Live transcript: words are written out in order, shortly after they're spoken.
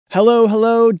Hello,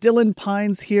 hello, Dylan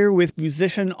Pines here with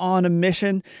Musician on a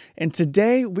Mission, and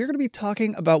today we're going to be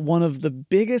talking about one of the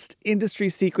biggest industry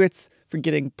secrets for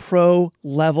getting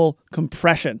pro-level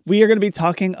compression. We are going to be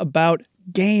talking about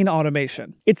gain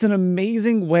automation. It's an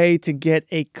amazing way to get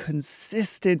a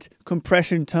consistent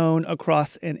compression tone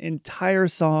across an entire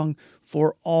song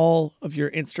for all of your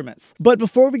instruments. But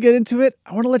before we get into it,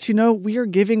 I want to let you know we are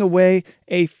giving away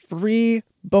a free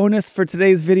bonus for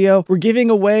today's video. We're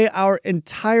giving away our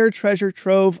entire treasure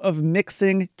trove of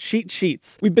mixing cheat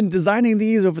sheets. We've been designing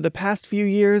these over the past few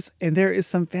years, and there is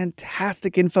some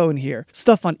fantastic info in here.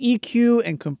 Stuff on EQ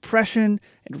and compression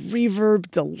and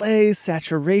reverb, delay,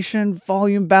 saturation,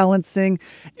 volume balancing,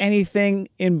 anything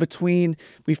in between.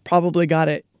 We've probably got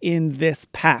it in this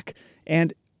pack,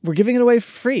 and we're giving it away for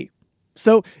free.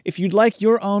 So if you'd like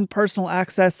your own personal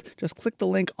access, just click the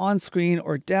link on screen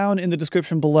or down in the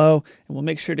description below, and we'll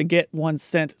make sure to get one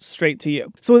sent straight to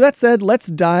you. So with that said, let's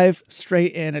dive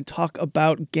straight in and talk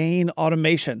about gain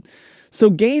automation. So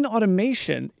gain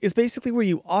automation is basically where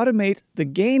you automate the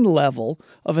gain level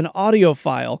of an audio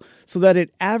file so that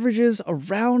it averages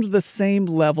around the same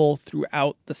level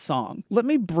throughout the song. Let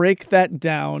me break that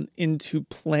down into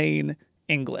plain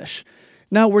English.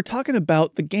 Now we're talking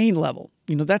about the gain level.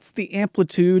 That's the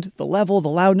amplitude, the level, the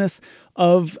loudness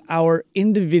of our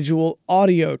individual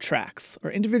audio tracks,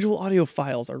 or individual audio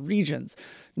files, our regions,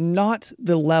 not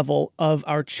the level of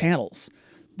our channels.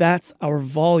 That's our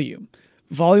volume.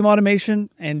 Volume automation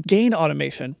and gain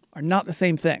automation are not the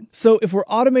same thing. So if we're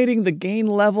automating the gain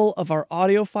level of our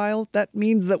audio file, that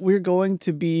means that we're going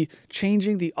to be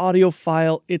changing the audio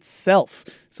file itself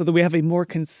so that we have a more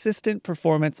consistent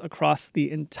performance across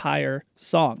the entire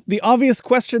song. The obvious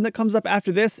question that comes up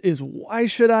after this is, why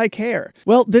should I care?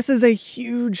 Well, this is a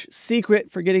huge secret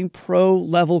for getting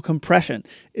pro-level compression,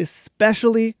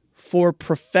 especially for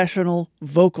professional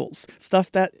vocals,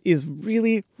 stuff that is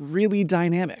really, really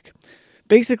dynamic.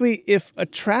 Basically, if a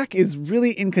track is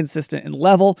really inconsistent in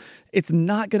level, it's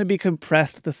not going to be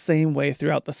compressed the same way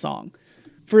throughout the song.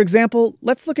 For example,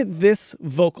 let's look at this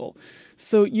vocal.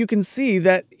 So you can see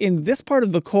that in this part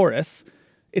of the chorus,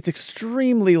 it's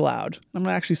extremely loud. I'm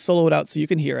going to actually solo it out so you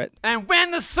can hear it. And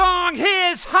when the song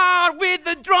hits hard with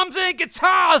the drums and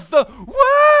guitars, the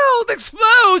world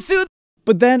explodes to...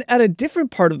 But then at a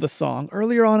different part of the song,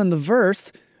 earlier on in the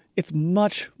verse, it's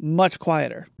much, much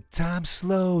quieter. Time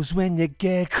slows when you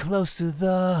get close to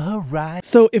the horizon.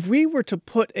 So if we were to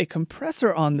put a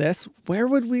compressor on this, where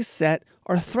would we set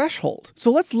our threshold?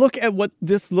 So let's look at what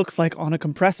this looks like on a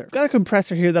compressor. I've got a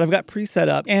compressor here that I've got preset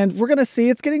up, and we're gonna see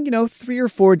it's getting, 3 or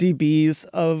 4 dBs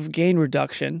of gain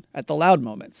reduction at the loud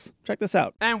moments. Check this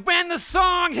out. And when the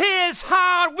song hits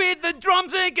hard with the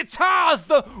drums and guitars,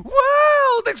 the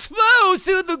world explodes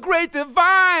to the great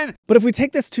divine. But if we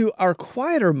take this to our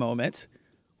quieter moment,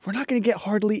 we're not going to get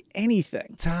hardly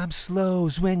anything. Time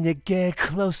slows when you get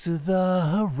close to the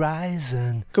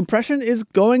horizon. Compression is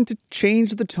going to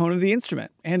change the tone of the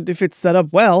instrument, and if it's set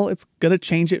up well, it's going to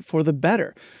change it for the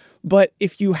better. But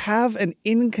if you have an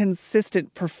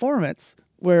inconsistent performance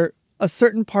where a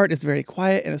certain part is very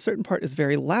quiet and a certain part is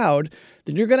very loud,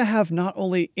 then you're going to have not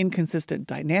only inconsistent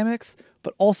dynamics,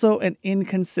 but also an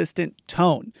inconsistent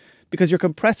tone, because your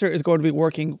compressor is going to be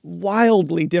working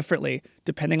wildly differently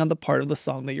depending on the part of the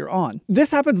song that you're on.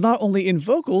 This happens not only in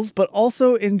vocals, but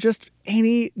also in just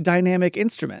any dynamic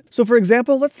instrument. So for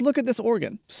example, let's look at this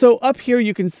organ. So up here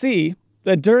you can see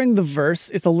that during the verse,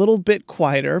 it's a little bit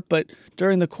quieter, but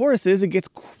during the choruses, it gets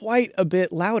quite a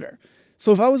bit louder.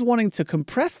 So if I was wanting to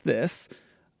compress this,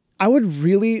 I would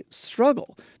really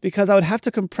struggle, because I would have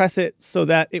to compress it so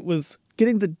that it was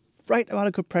getting the right amount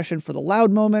of compression for the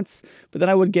loud moments, but then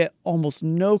I would get almost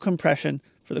no compression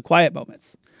for the quiet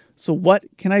moments. So what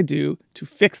can I do to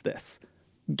fix this?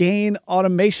 Gain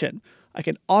automation. I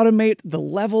can automate the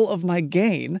level of my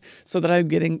gain so that I'm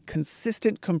getting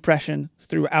consistent compression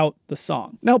throughout the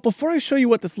song. Now, before I show you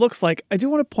what this looks like, I do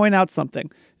want to point out something.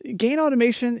 Gain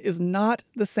automation is not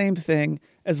the same thing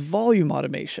as volume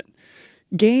automation.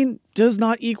 Gain does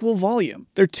not equal volume.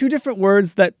 They're two different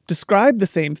words that describe the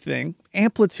same thing,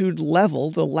 amplitude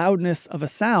level, the loudness of a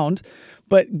sound,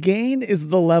 but gain is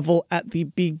the level at the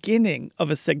beginning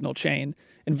of a signal chain,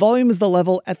 and volume is the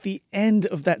level at the end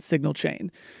of that signal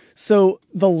chain. So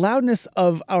the loudness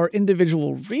of our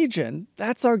individual region,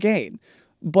 that's our gain,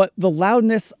 but the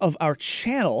loudness of our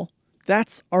channel,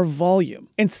 that's our volume.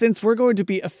 And since we're going to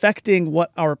be affecting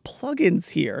what our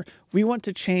plugins hear, we want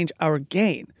to change our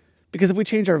gain. Because if we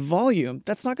change our volume,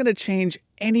 that's not going to change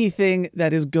anything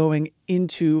that is going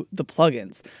into the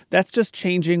plugins. That's just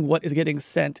changing what is getting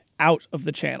sent out of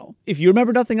the channel. If you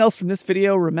remember nothing else from this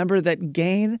video, remember that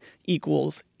gain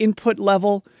equals input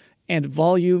level and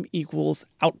volume equals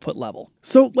output level.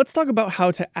 So let's talk about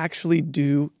how to actually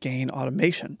do gain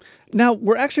automation. Now,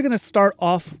 we're actually going to start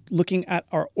off looking at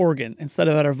our organ instead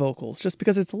of at our vocals, just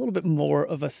because it's a little bit more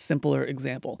of a simpler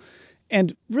example.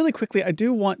 And really quickly, I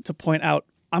do want to point out,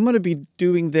 I'm going to be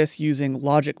doing this using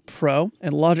Logic Pro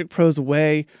and Logic Pro's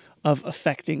way of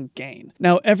affecting gain.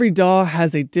 Now, every DAW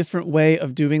has a different way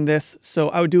of doing this, so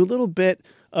I would do a little bit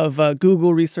of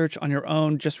Google research on your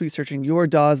own, just researching your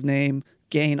DAW's name,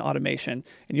 gain automation,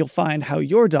 and you'll find how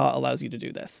your DAW allows you to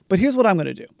do this. But here's what I'm going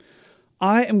to do.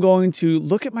 I am going to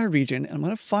look at my region, and I'm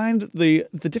going to find the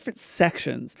different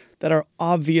sections that are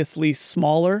obviously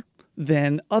smaller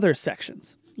than other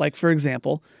sections. Like, for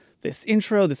example, this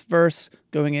intro, this verse,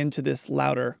 going into this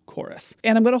louder chorus.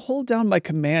 And I'm going to hold down my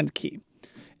Command key.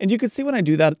 And you can see when I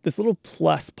do that, this little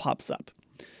plus pops up.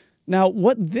 Now,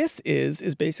 what this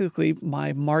is basically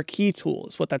my marquee tool,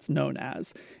 is what that's known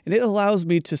as. And it allows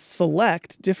me to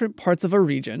select different parts of a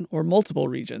region, or multiple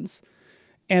regions.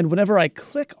 And whenever I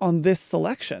click on this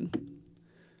selection,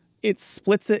 it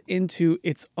splits it into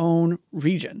its own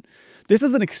region. This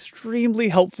is an extremely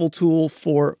helpful tool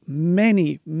for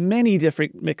many, many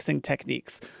different mixing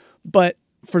techniques. But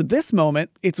for this moment,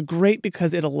 it's great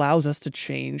because it allows us to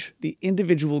change the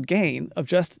individual gain of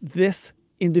just this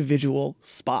individual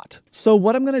spot. So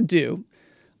what I'm going to do,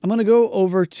 I'm going to go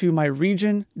over to my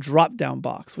region drop-down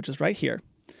box, which is right here.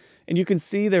 And you can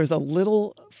see there's a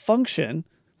little function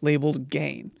labeled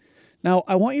gain. Now,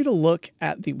 I want you to look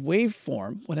at the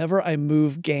waveform whenever I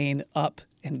move gain up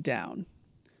and down.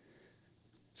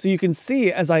 So you can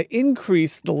see as I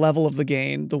increase the level of the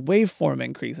gain, the waveform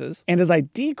increases, and as I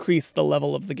decrease the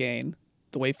level of the gain,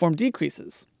 the waveform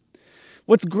decreases.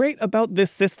 What's great about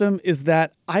this system is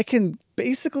that I can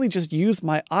basically just use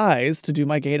my eyes to do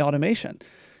my gain automation.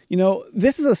 You know,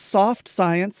 this is a soft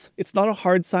science. It's not a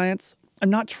hard science. I'm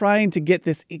not trying to get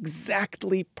this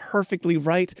exactly perfectly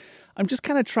right. I'm just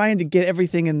kind of trying to get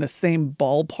everything in the same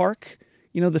ballpark,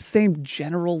 you know, the same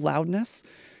general loudness.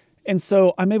 And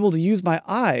so I'm able to use my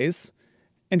eyes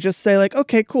and just say like,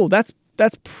 okay, cool, that's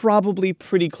probably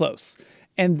pretty close.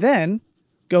 And then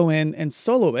go in and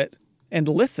solo it and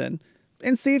listen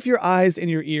and see if your eyes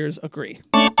and your ears agree.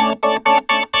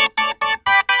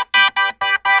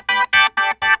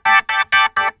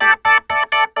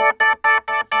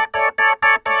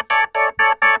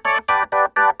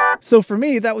 So for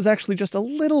me, that was actually just a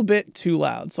little bit too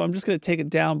loud. So I'm just going to take it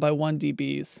down by 1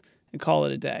 dBs and call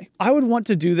it a day. I would want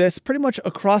to do this pretty much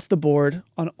across the board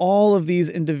on all of these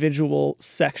individual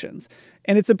sections.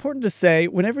 And it's important to say,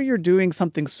 whenever you're doing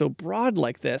something so broad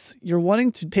like this, you're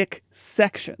wanting to pick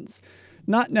sections,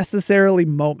 not necessarily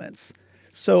moments.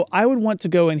 So I would want to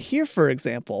go in here, for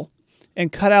example,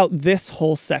 and cut out this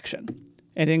whole section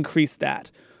and increase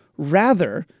that,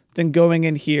 rather than going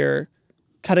in here,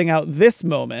 cutting out this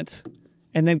moment,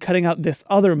 and then cutting out this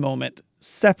other moment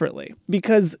separately.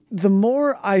 Because the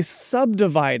more I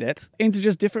subdivide it into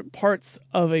just different parts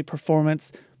of a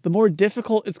performance, the more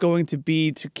difficult it's going to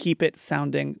be to keep it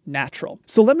sounding natural.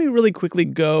 So let me really quickly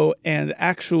go and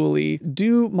actually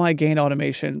do my gain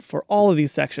automation for all of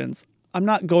these sections. I'm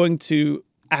not going to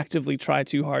actively try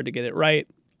too hard to get it right.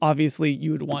 Obviously,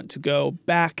 you would want to go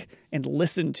back and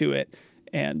listen to it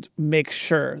and make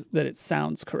sure that it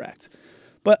sounds correct.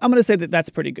 But I'm going to say that that's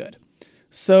pretty good.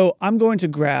 So I'm going to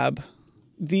grab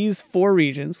these 4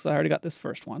 regions, because I already got this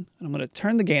first one, and I'm going to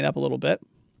turn the gain up a little bit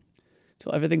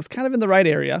until everything's kind of in the right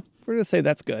area. We're going to say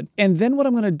that's good. And then what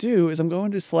I'm going to do is I'm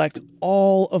going to select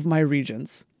all of my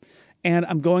regions, and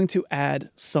I'm going to add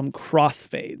some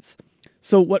crossfades.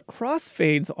 So what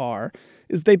crossfades are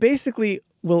is they basically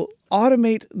will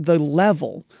automate the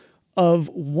level of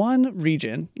one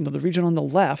region, you know, the region on the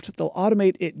left, they'll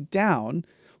automate it down,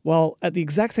 while at the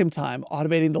exact same time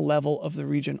automating the level of the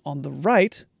region on the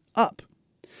right up.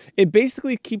 It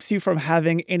basically keeps you from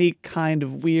having any kind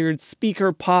of weird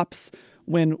speaker pops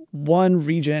when one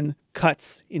region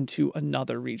cuts into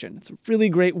another region. It's a really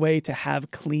great way to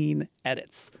have clean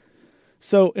edits.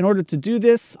 So in order to do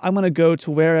this, I'm going to go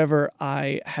to wherever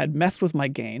I had messed with my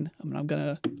gain. I'm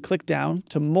going to click down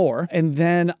to more, and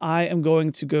then I am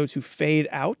going to go to fade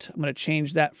out. I'm going to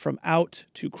change that from out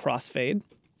to crossfade.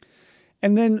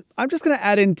 And then I'm just going to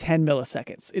add in 10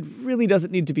 milliseconds. It really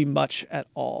doesn't need to be much at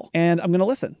all. And I'm going to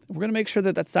listen. We're going to make sure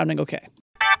that that's sounding okay.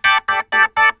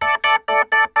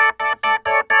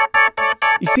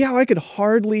 You see how I could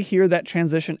hardly hear that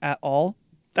transition at all?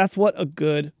 That's what a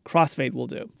good crossfade will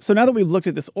do. So now that we've looked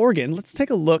at this organ, let's take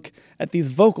a look at these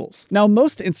vocals. Now,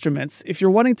 most instruments, if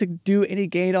you're wanting to do any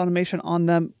gain automation on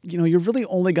them, you're really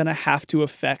only going to have to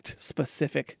affect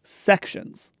specific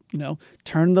sections.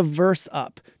 Turn the verse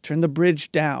up, turn the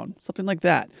bridge down, something like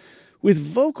that. With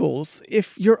vocals,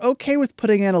 if you're okay with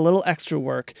putting in a little extra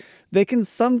work, they can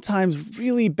sometimes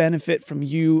really benefit from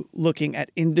you looking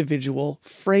at individual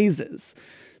phrases.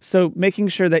 So making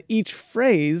sure that each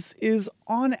phrase is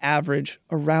on average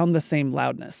around the same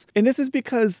loudness. And this is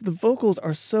because the vocals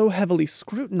are so heavily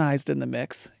scrutinized in the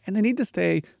mix and they need to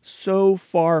stay so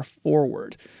far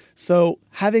forward. So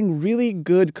having really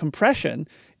good compression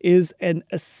is an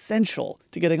essential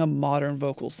to getting a modern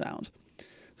vocal sound.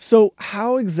 So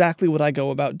how exactly would I go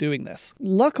about doing this?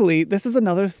 Luckily, this is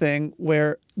another thing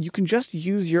where you can just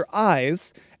use your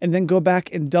eyes and then go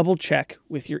back and double check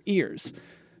with your ears.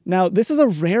 Now, this is a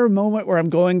rare moment where I'm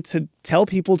going to tell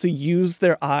people to use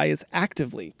their eyes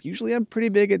actively. Usually I'm pretty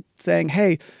big at saying,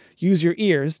 hey, use your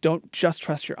ears, don't just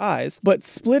trust your eyes. But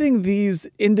splitting these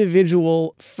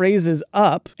individual phrases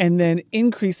up and then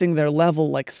increasing their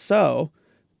level like so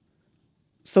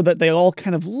that they all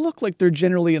kind of look like they're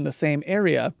generally in the same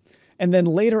area, and then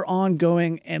later on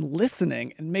going and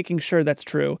listening and making sure that's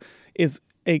true is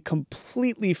a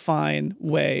completely fine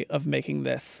way of making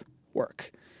this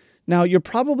work. Now, you're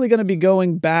probably going to be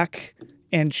going back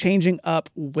and changing up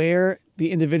where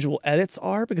the individual edits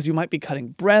are because you might be cutting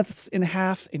breaths in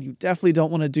half and you definitely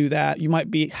don't want to do that. You might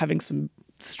be having some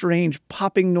strange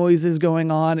popping noises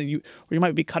going on, or you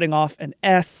might be cutting off an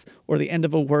S or the end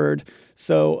of a word.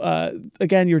 So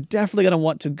again, you're definitely going to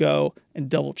want to go and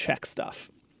double check stuff.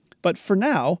 But for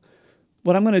now,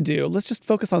 what I'm going to do, let's just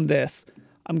focus on this.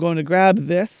 I'm going to grab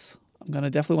this. I'm going to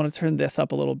definitely want to turn this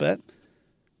up a little bit.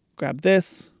 Grab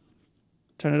this,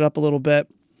 turn it up a little bit.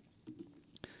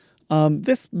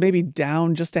 This maybe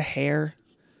down just a hair.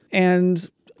 And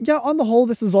yeah, on the whole,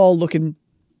 this is all looking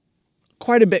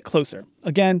quite a bit closer.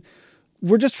 Again,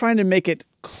 we're just trying to make it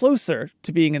closer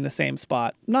to being in the same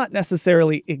spot, not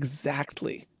necessarily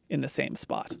exactly in the same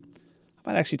spot.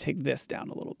 I might actually take this down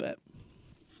a little bit.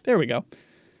 There we go.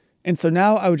 And so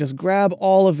now I would just grab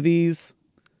all of these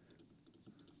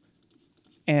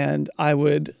and I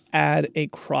would add a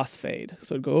crossfade.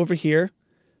 So I'd go over here,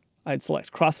 I'd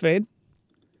select crossfade,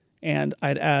 and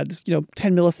I'd add,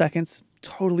 10 milliseconds,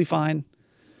 totally fine.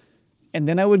 And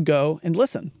then I would go and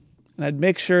listen. And I'd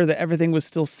make sure that everything was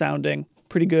still sounding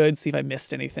pretty good, see if I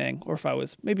missed anything, or if I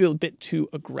was maybe a bit too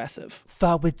aggressive.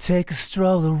 Thought we'd take a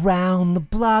stroll around the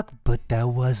block, but that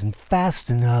wasn't fast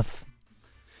enough.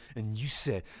 And you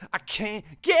said, I can't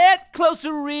get close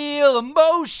to real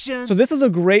emotion. So this is a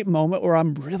great moment where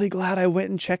I'm really glad I went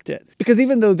and checked it. Because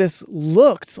even though this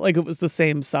looked like it was the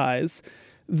same size,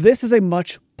 this is a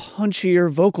much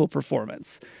punchier vocal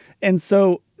performance. And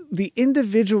so the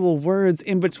individual words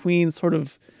in between sort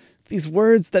of these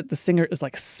words that the singer is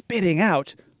like spitting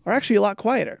out are actually a lot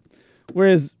quieter.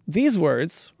 Whereas these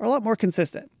words are a lot more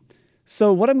consistent.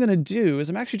 So what I'm going to do is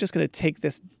I'm actually just going to take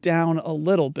this down a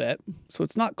little bit so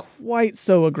it's not quite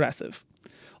so aggressive.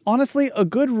 Honestly, a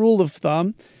good rule of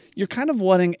thumb, you're kind of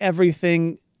wanting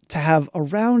everything to have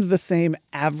around the same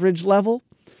average level.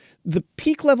 The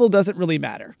peak level doesn't really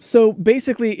matter. So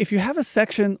basically, if you have a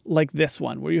section like this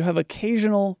one, where you have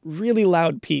occasional really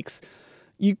loud peaks,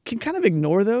 you can kind of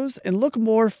ignore those and look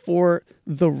more for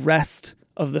the rest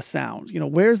of the sound.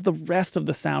 Where's the rest of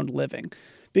the sound living?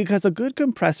 Because a good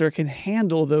compressor can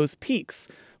handle those peaks.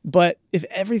 But if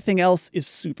everything else is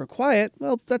super quiet,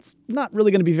 well, that's not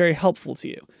really going to be very helpful to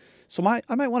you. So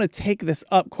I might want to take this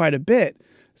up quite a bit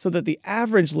so that the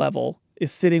average level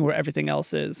is sitting where everything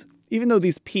else is, even though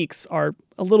these peaks are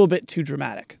a little bit too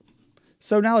dramatic.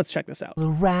 So now let's check this out.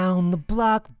 Around the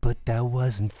block, but that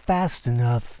wasn't fast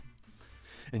enough.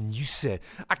 And you said,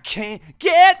 I can't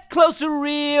get close to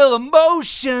real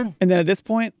emotion. And then at this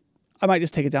point, I might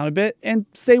just take it down a bit and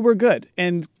say we're good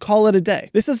and call it a day.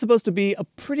 This is supposed to be a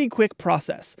pretty quick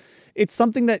process. It's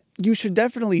something that you should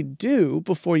definitely do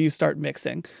before you start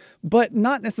mixing, but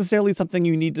not necessarily something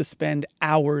you need to spend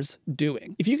hours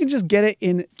doing. If you can just get it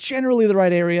in generally the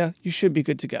right area, you should be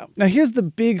good to go. Now here's the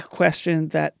big question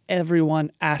that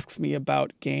everyone asks me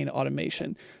about gain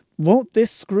automation. Won't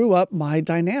this screw up my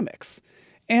dynamics?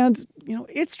 And,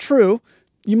 it's true.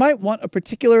 You might want a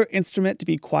particular instrument to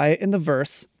be quiet in the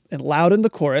verse and loud in the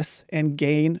chorus, and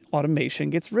gain automation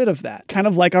gets rid of that. Kind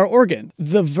of like our organ.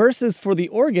 The verses for the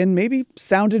organ maybe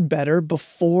sounded better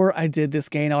before I did this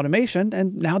gain automation,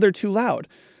 and now they're too loud.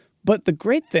 But the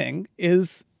great thing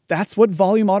is That's what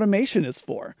volume automation is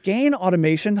for. Gain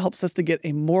automation helps us to get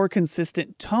a more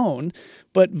consistent tone,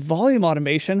 but volume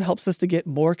automation helps us to get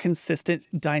more consistent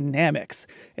dynamics.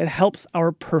 It helps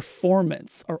our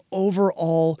performance, our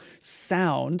overall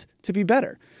sound to be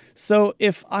better. So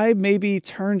if I maybe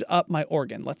turned up my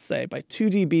organ, let's say by 2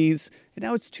 dBs, and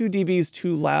now it's 2 dBs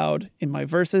too loud in my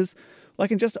verses, well, I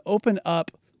can just open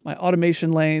up my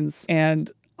automation lanes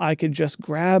and I could just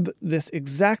grab this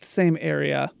exact same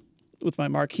area with my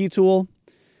marquee tool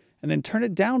and then turn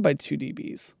it down by 2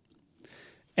 dBs.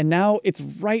 And now it's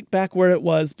right back where it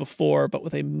was before, but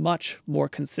with a much more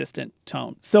consistent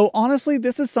tone. So honestly,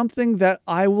 this is something that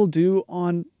I will do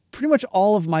on pretty much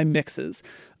all of my mixes,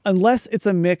 unless it's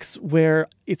a mix where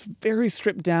it's very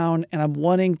stripped down and I'm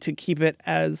wanting to keep it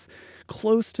as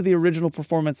close to the original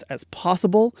performance as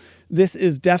possible. This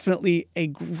is definitely a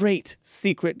great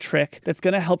secret trick that's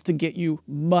going to help to get you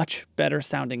much better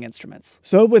sounding instruments.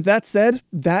 So with that said,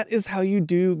 that is how you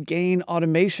do gain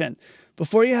automation.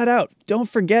 Before you head out, don't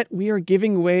forget we are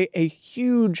giving away a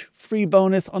huge free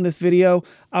bonus on this video,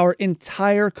 our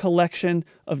entire collection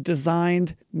of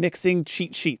designed mixing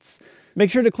cheat sheets. Make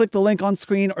sure to click the link on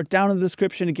screen or down in the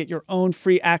description to get your own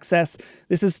free access.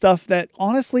 This is stuff that,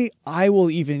 honestly, I will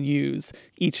even use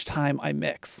each time I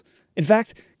mix. In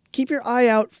fact, keep your eye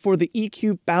out for the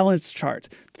EQ balance chart,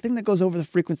 the thing that goes over the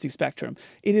frequency spectrum.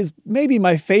 It is maybe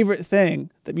my favorite thing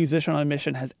that Musician on a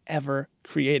Mission has ever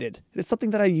created. It's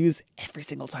something that I use every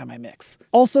single time I mix.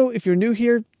 Also, if you're new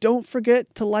here, don't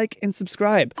forget to like and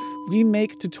subscribe. We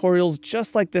make tutorials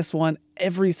just like this one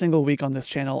every single week on this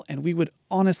channel, and we would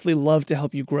honestly love to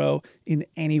help you grow in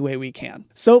any way we can.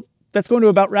 So that's going to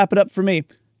about wrap it up for me.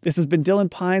 This has been Dylan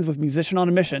Pines with Musician on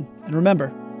a Mission, and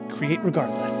remember, create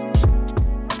regardless.